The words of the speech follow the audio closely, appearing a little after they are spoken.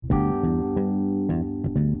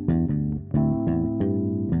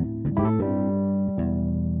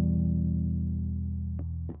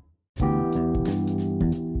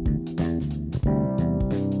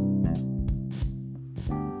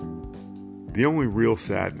The only real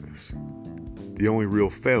sadness, the only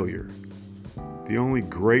real failure, the only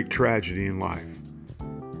great tragedy in life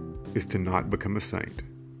is to not become a saint.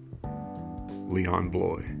 Leon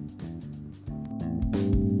Bloy.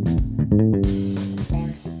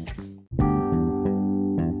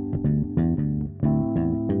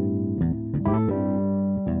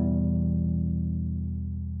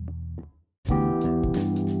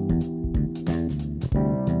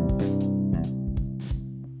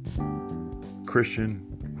 Christian,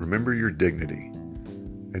 remember your dignity,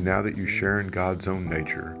 and now that you share in God's own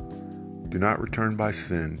nature, do not return by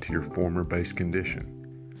sin to your former base condition.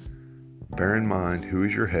 Bear in mind who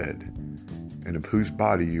is your head, and of whose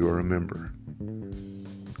body you are a member.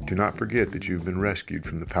 Do not forget that you have been rescued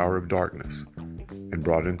from the power of darkness and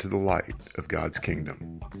brought into the light of God's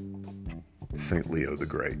kingdom. St. Leo the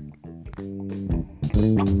Great.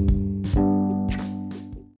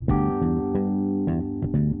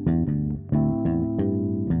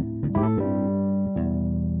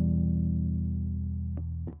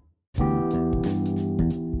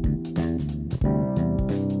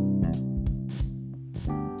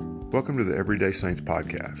 Welcome to the Everyday Saints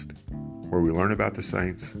podcast, where we learn about the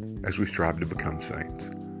saints as we strive to become saints.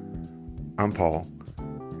 I'm Paul,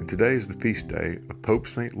 and today is the feast day of Pope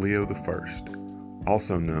St. Leo I,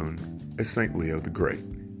 also known as St. Leo the Great.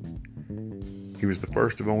 He was the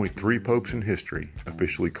first of only 3 popes in history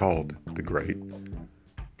officially called the Great: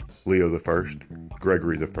 Leo I,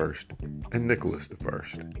 Gregory I, and Nicholas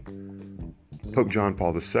I. Pope John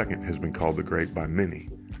Paul II has been called the Great by many,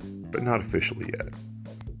 but not officially yet.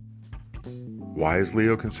 Why is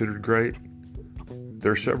Leo considered great?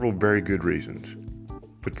 There are several very good reasons.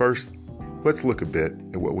 But first, let's look a bit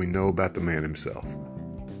at what we know about the man himself.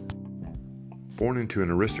 Born into an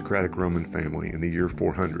aristocratic Roman family in the year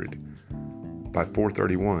 400, by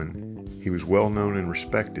 431, he was well known and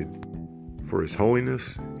respected for his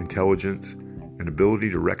holiness, intelligence, and ability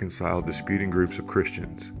to reconcile disputing groups of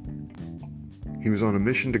Christians. He was on a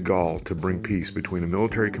mission to Gaul to bring peace between a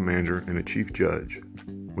military commander and a chief judge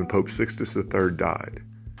when Pope Sixtus III died,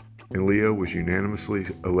 and Leo was unanimously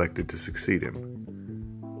elected to succeed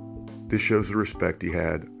him. This shows the respect he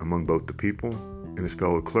had among both the people and his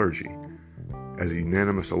fellow clergy, as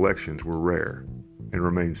unanimous elections were rare and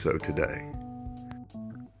remain so today.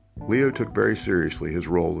 Leo took very seriously his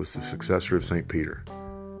role as the successor of St. Peter,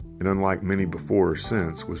 and unlike many before or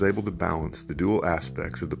since, was able to balance the dual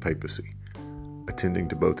aspects of the papacy, attending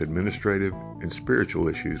to both administrative and spiritual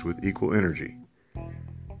issues with equal energy.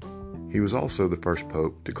 He was also the first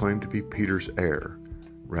pope to claim to be Peter's heir,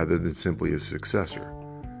 rather than simply his successor,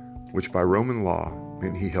 which by Roman law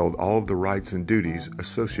meant he held all of the rights and duties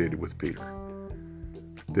associated with Peter.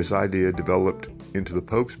 This idea developed into the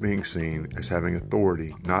popes being seen as having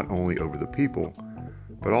authority not only over the people,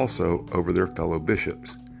 but also over their fellow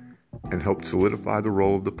bishops, and helped solidify the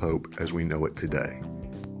role of the pope as we know it today.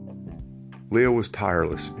 Leo was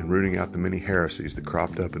tireless in rooting out the many heresies that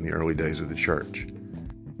cropped up in the early days of the church.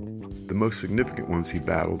 The most significant ones he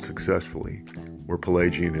battled successfully were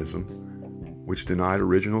Pelagianism, which denied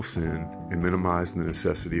original sin and minimized the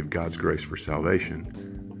necessity of God's grace for salvation;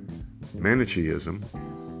 Manichaeism,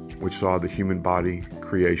 which saw the human body,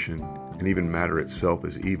 creation, and even matter itself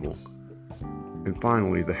as evil; and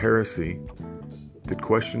finally the heresy that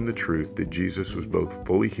questioned the truth that Jesus was both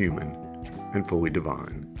fully human and fully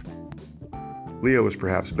divine. Leo is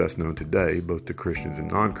perhaps best known today, both to Christians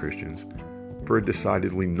and non-Christians, for a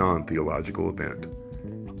decidedly non-theological event.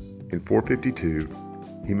 In 452,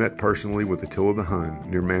 he met personally with Attila the Hun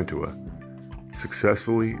near Mantua,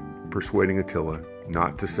 successfully persuading Attila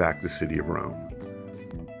not to sack the city of Rome.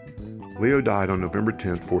 Leo died on November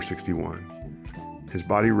 10, 461. His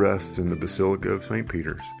body rests in the Basilica of St.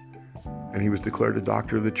 Peter's, and he was declared a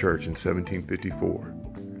doctor of the Church in 1754.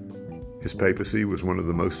 His papacy was one of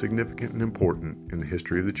the most significant and important in the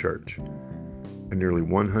history of the Church, and nearly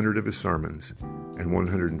 100 of his sermons and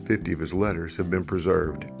 150 of his letters have been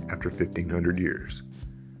preserved after 1,500 years.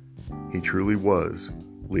 He truly was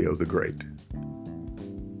Leo the Great.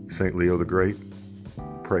 St. Leo the Great,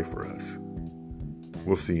 pray for us.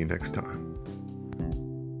 We'll see you next time.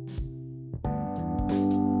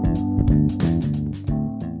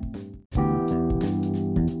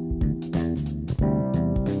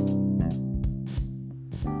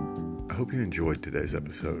 I hope you enjoyed today's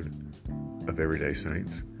episode of Everyday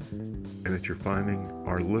Saints, and that you're finding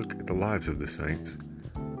our look at the lives of the saints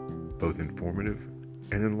both informative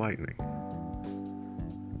and enlightening.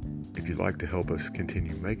 If you'd like to help us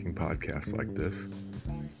continue making podcasts like this,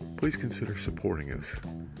 please consider supporting us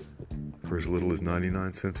for as little as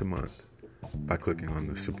 99 cents a month by clicking on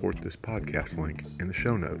the Support This Podcast link in the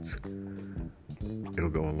show notes. It'll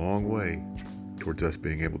go a long way towards us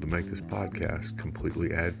being able to make this podcast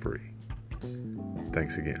completely ad-free.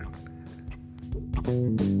 Thanks again.